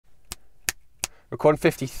Recording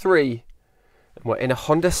 53, and we're in a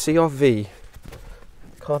Honda CR-V.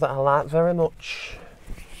 Car that I like very much.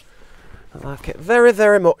 I like it very,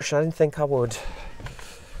 very much. I didn't think I would.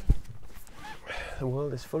 The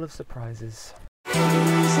world is full of surprises.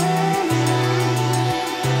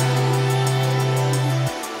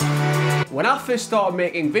 When I first started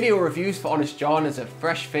making video reviews for Honest John as a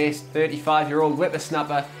fresh-faced 35-year-old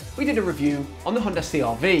whippersnapper, we did a review on the Honda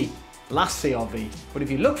CR-V, last CR-V. But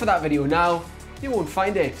if you look for that video now, you won't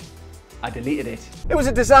find it. I deleted it. It was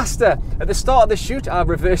a disaster. At the start of the shoot, I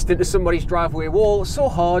reversed into somebody's driveway wall so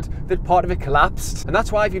hard that part of it collapsed. And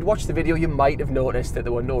that's why if you'd watched the video, you might have noticed that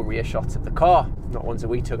there were no rear shots of the car. Not ones that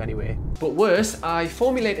we took anyway. But worse, I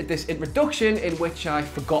formulated this introduction in which I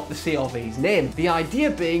forgot the CR-V's name. The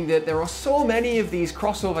idea being that there are so many of these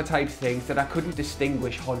crossover type things that I couldn't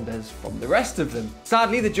distinguish Hondas from the rest of them.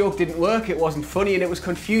 Sadly, the joke didn't work, it wasn't funny, and it was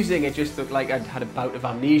confusing. It just looked like I'd had a bout of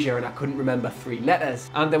amnesia and I couldn't remember 3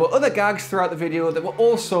 letters. And there were other gags throughout the video that were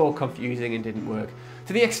also confusing and didn't work,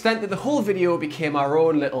 to the extent that the whole video became our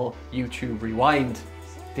own little YouTube rewind.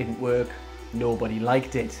 Didn't work, nobody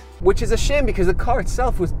liked it. Which is a shame because the car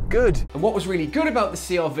itself was good. And what was really good about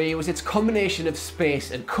the CR-V was its combination of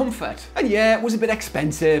space and comfort. And yeah, it was a bit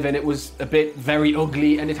expensive and it was a bit very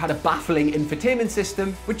ugly and it had a baffling infotainment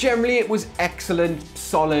system, but generally it was excellent,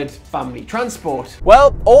 solid family transport.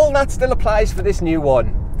 Well, all that still applies for this new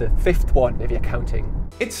one, the 5th one if you're counting.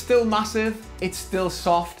 It's still massive, it's still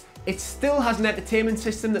soft, it still has an entertainment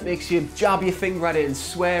system that makes you jab your finger at it and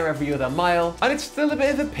swear every other mile, and it's still a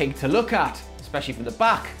bit of a pig to look at, especially from the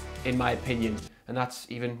back, in my opinion, and that's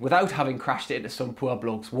even without having crashed it into some poor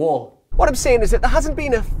bloke's wall. What I'm saying is that there hasn't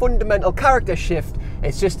been a fundamental character shift,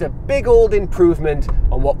 it's just a big old improvement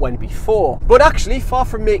on what went before. But actually, far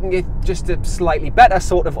from making it just a slightly better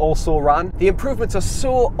sort of also-ran, the improvements are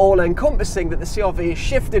so all-encompassing that the CR-V has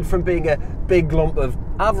shifted from being a big lump of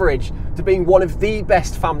average to being one of the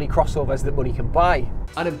best family crossovers that money can buy.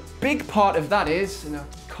 And a big part of that is, and I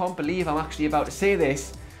can't believe I'm actually about to say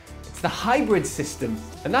this, the hybrid system,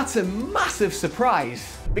 and that's a massive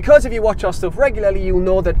surprise. Because if you watch our stuff regularly, you'll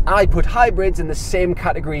know that I put hybrids in the same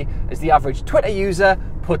category as the average Twitter user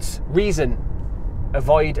puts reason.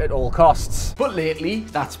 Avoid at all costs. But lately,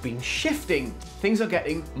 that's been shifting. Things are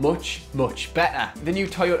getting much, much better. The new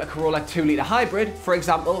Toyota Corolla 2-litre hybrid, for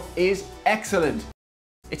example, is excellent.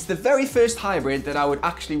 It's the very first hybrid that I would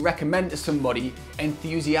actually recommend to somebody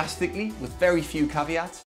enthusiastically, with very few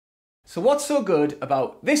caveats. So what's so good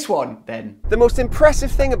about this one, then? The most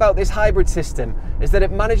impressive thing about this hybrid system is that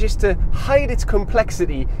it manages to hide its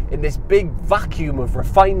complexity in this big vacuum of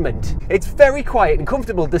refinement. It's very quiet and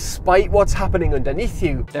comfortable despite what's happening underneath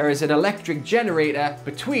you. There is an electric generator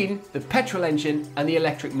between the petrol engine and the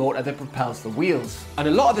electric motor that propels the wheels. And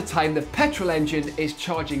a lot of the time, the petrol engine is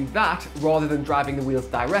charging that rather than driving the wheels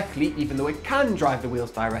directly, even though it can drive the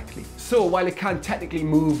wheels directly. So while it can technically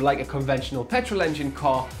move like a conventional petrol engine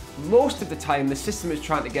car, most of the time the system is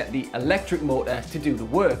trying to get the electric motor to do the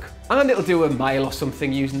work. And it'll do a mile or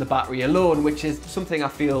something using the battery alone, which is something I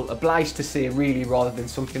feel obliged to say really rather than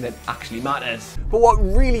something that actually matters. But what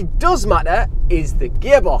really does matter is the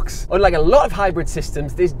gearbox. Unlike a lot of hybrid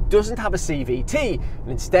systems, this doesn't have a CVT,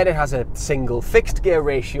 and instead it has a single fixed gear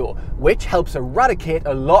ratio, which helps eradicate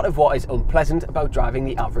a lot of what is unpleasant about driving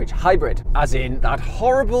the average hybrid, as in that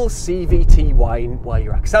horrible CVT whine while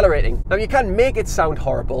you're accelerating. Now you can make it sound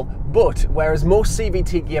horrible, but whereas most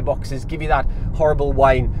CVT gearboxes give you that horrible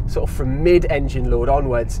whine sort of from mid-engine load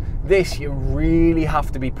onwards, this you really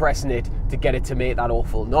have to be pressing it to get it to make that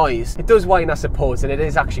awful noise. It does whine, I suppose, and it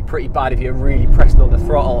is actually pretty bad if you're really pressing on the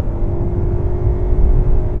throttle.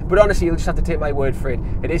 But honestly, you'll just have to take my word for it.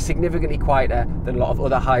 It is significantly quieter than a lot of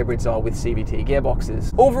other hybrids are with CVT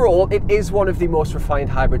gearboxes. Overall, it is one of the most refined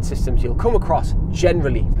hybrid systems you'll come across,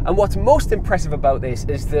 generally. And what's most impressive about this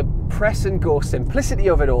is the press and go simplicity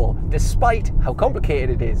of it all, despite how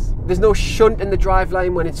complicated it is. There's no shunt in the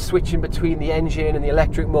driveline when it's switching between the engine and the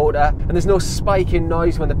electric motor, and there's no spike in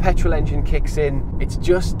noise when the petrol engine kicks in. It's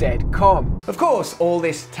just dead calm. Of course, all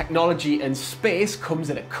this technology and space comes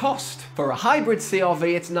at a cost. For a hybrid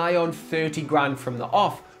CR-V, it's nigh on 30 grand from the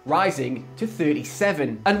off, rising to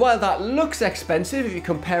 37. And while that looks expensive if you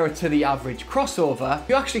compare it to the average crossover, if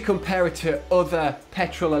you actually compare it to other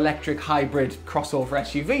petrol electric hybrid crossover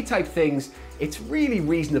SUV type things, it's really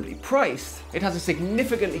reasonably priced. It has a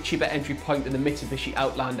significantly cheaper entry point than the Mitsubishi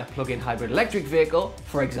Outlander plug-in hybrid electric vehicle,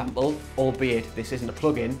 for example, albeit this isn't a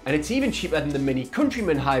plug-in, and it's even cheaper than the Mini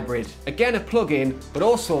Countryman hybrid, again a plug-in, but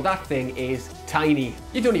also that thing is tiny.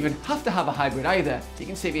 You don't even have to have a hybrid either. You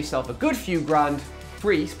can save yourself a good few grand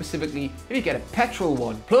free, specifically if you get a petrol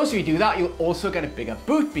one. Plus, if you do that, you'll also get a bigger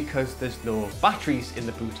boot because there's no batteries in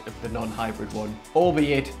the boot of the non-hybrid one.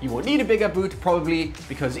 Albeit, you won't need a bigger boot probably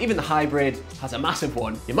because even the hybrid has a massive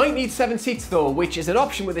one. You might need 7 seats though, which is an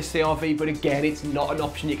option with this CR-V, but again, it's not an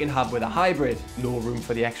option you can have with a hybrid. No room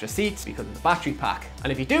for the extra seats because of the battery pack.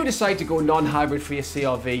 And if you do decide to go non-hybrid for your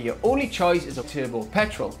CR-V, your only choice is a turbo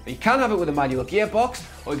petrol. You can have it with a manual gearbox,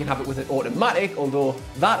 or you can have it with an automatic, although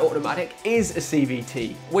that automatic is a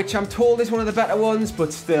CVT, which I'm told is one of the better ones,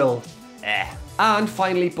 but still, And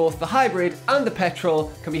finally, both the hybrid and the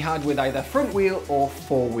petrol can be had with either front wheel or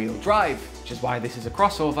 4-wheel drive, which is why this is a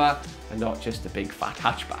crossover and not just a big fat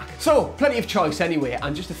hatchback. So, plenty of choice anyway,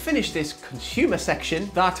 and just to finish this consumer section,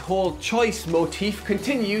 that whole choice motif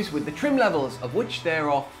continues with the trim levels, of which there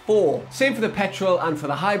are 4. Same for the petrol and for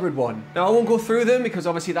the hybrid one. Now, I won't go through them because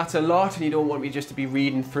obviously that's a lot and you don't want me just to be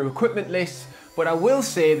reading through equipment lists, but I will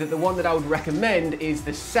say that the one that I would recommend is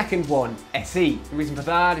the second one, SE. The reason for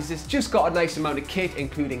that is it's just got a nice amount of kit,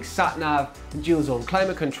 including sat-nav and dual zone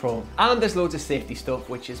climate control. And there's loads of safety stuff,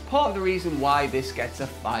 which is part of the reason why this gets a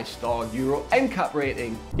 5-star Euro NCAP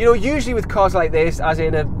rating. You know, usually with cars like this, as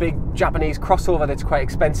in a big Japanese crossover that's quite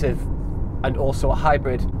expensive, and also a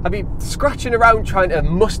hybrid, I'd be scratching around trying to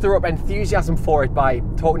muster up enthusiasm for it by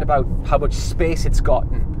talking about how much space it's got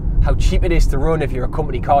and how cheap it is to run if you're a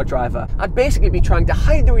company car driver. I'd basically be trying to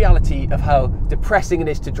hide the reality of how depressing it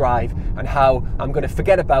is to drive and how I'm going to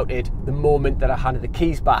forget about it the moment that I handed the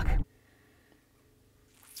keys back.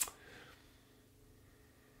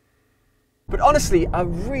 But honestly, I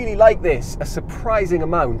really like this a surprising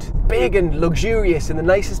amount. Big and luxurious in the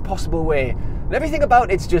nicest possible way. And everything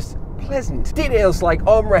about it's just pleasant. Details like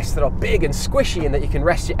armrests that are big and squishy and that you can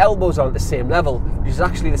rest your elbows on at the same level, which is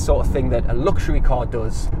actually the sort of thing that a luxury car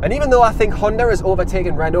does. And even though I think Honda has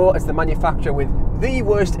overtaken Renault as the manufacturer with the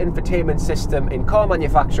worst infotainment system in car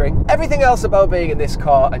manufacturing, everything else about being in this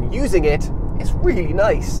car and using it is really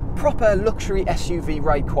nice. Proper luxury SUV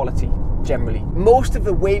ride quality, generally. Most of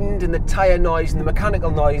the wind and the tyre noise and the mechanical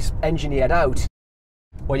noise engineered out.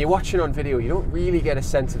 When you're watching on video, you don't really get a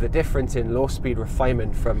sense of the difference in low-speed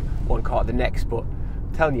refinement from one car to the next, but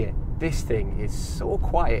I'm telling you, this thing is so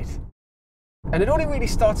quiet. And it only really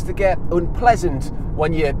starts to get unpleasant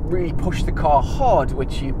when you really push the car hard,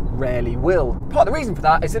 which you rarely will. Part of the reason for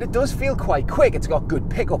that is that it does feel quite quick. It's got good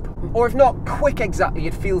pickup. Or if not quick exactly,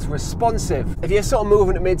 it feels responsive. If you're sort of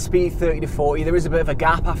moving at mid-speed, 30 to 40, there is a bit of a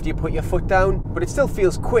gap after you put your foot down, but it still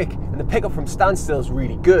feels quick, and the pickup from standstill is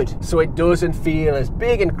really good. So it doesn't feel as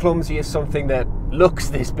big and clumsy as something that looks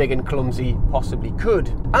this big and clumsy possibly could.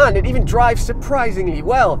 And it even drives surprisingly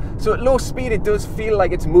well. So at low speed, it does feel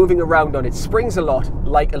like it's moving around on its springs a lot,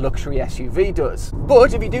 like a luxury SUV does.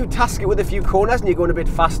 But if you do task it with a few corners and you're going a bit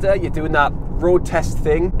faster, you're doing that road test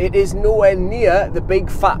thing, it is nowhere near the big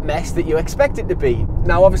fat mess that you expect it to be.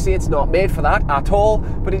 Now, obviously it's not made for that at all,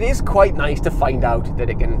 but it is quite nice to find out that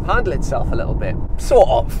it can handle itself a little bit. Sort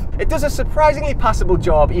of. It does a surprisingly passable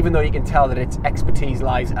job, even though you can tell that its expertise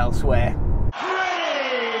lies elsewhere.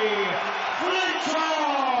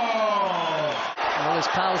 All his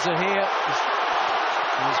pals are here,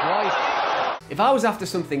 and his wife. If I was after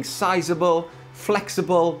something sizable,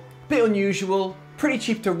 flexible, a bit unusual, pretty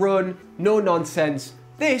cheap to run, no nonsense,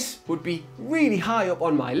 this would be really high up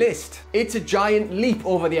on my list. It's a giant leap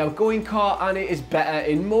over the outgoing car, and it is better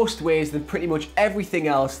in most ways than pretty much everything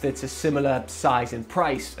else that's a similar size and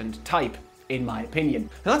price and type, in my opinion.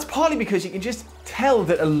 And that's partly because you can just tell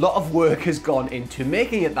that a lot of work has gone into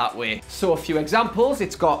making it that way. So a few examples: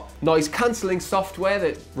 it's got noise cancelling software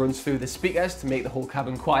that runs through the speakers to make the whole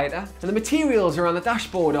cabin quieter, and the materials around the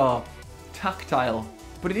dashboard are tactile.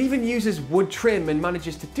 But it even uses wood trim and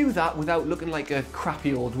manages to do that without looking like a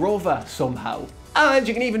crappy old Rover somehow. And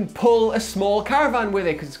you can even pull a small caravan with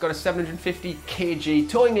it because it's got a 750 kg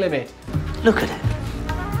towing limit. Look at it.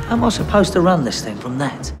 How am I supposed to run this thing from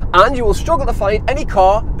that? And you will struggle to find any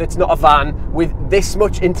car that's not a van with this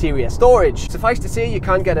much interior storage. Suffice to say, you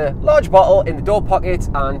can get a large bottle in the door pocket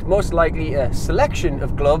and most likely a selection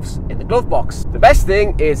of gloves in the glove box. The best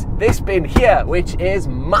thing is this bin here, which is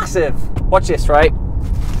massive. Watch this, right?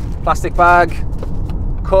 Plastic bag,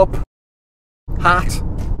 cup, hat,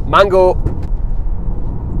 mango,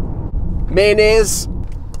 mayonnaise.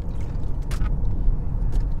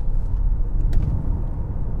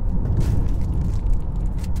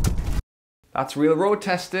 That's real road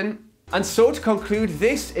testing. And so to conclude,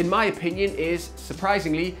 this, in my opinion, is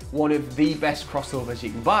surprisingly one of the best crossovers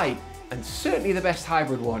you can buy. and certainly the best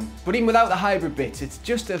hybrid one. But even without the hybrid bits, it's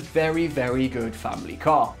just a very, very good family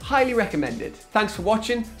car. Highly recommended. Thanks for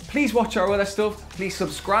watching. Please watch our other stuff. Please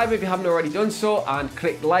subscribe if you haven't already done so, and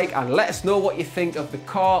click like and let us know what you think of the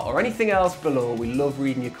car or anything else below. We love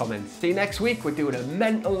reading your comments. See you next week. We're doing a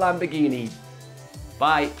mental Lamborghini.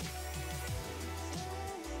 Bye.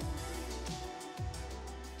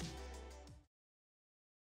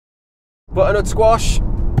 Butternut squash,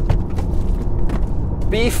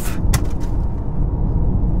 beef.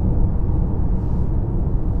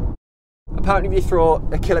 Apparently if you throw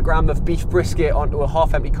a kilogram of beef brisket onto a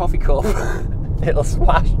half-empty coffee cup, it'll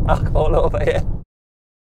splash alcohol over here.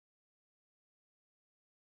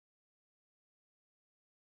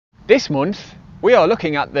 This month, we are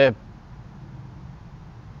looking at the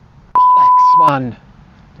bollocks, man,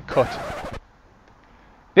 the cut.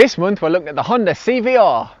 This month, we're looking at the Honda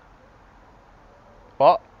CVR.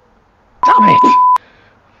 What? Damn it!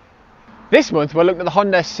 This month we're looking at the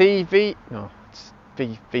Honda no, it's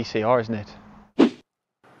VCR, isn't it?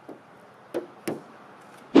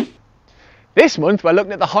 This month we're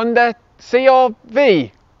looking at the Honda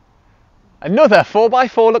CR-V. Another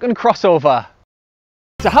 4x4 looking crossover.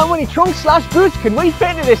 So how many trunk/boots can we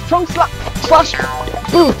fit into this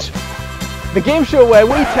trunk/boot? The game show where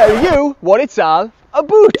we tell you what it's all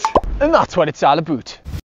about. And that's what it's all about.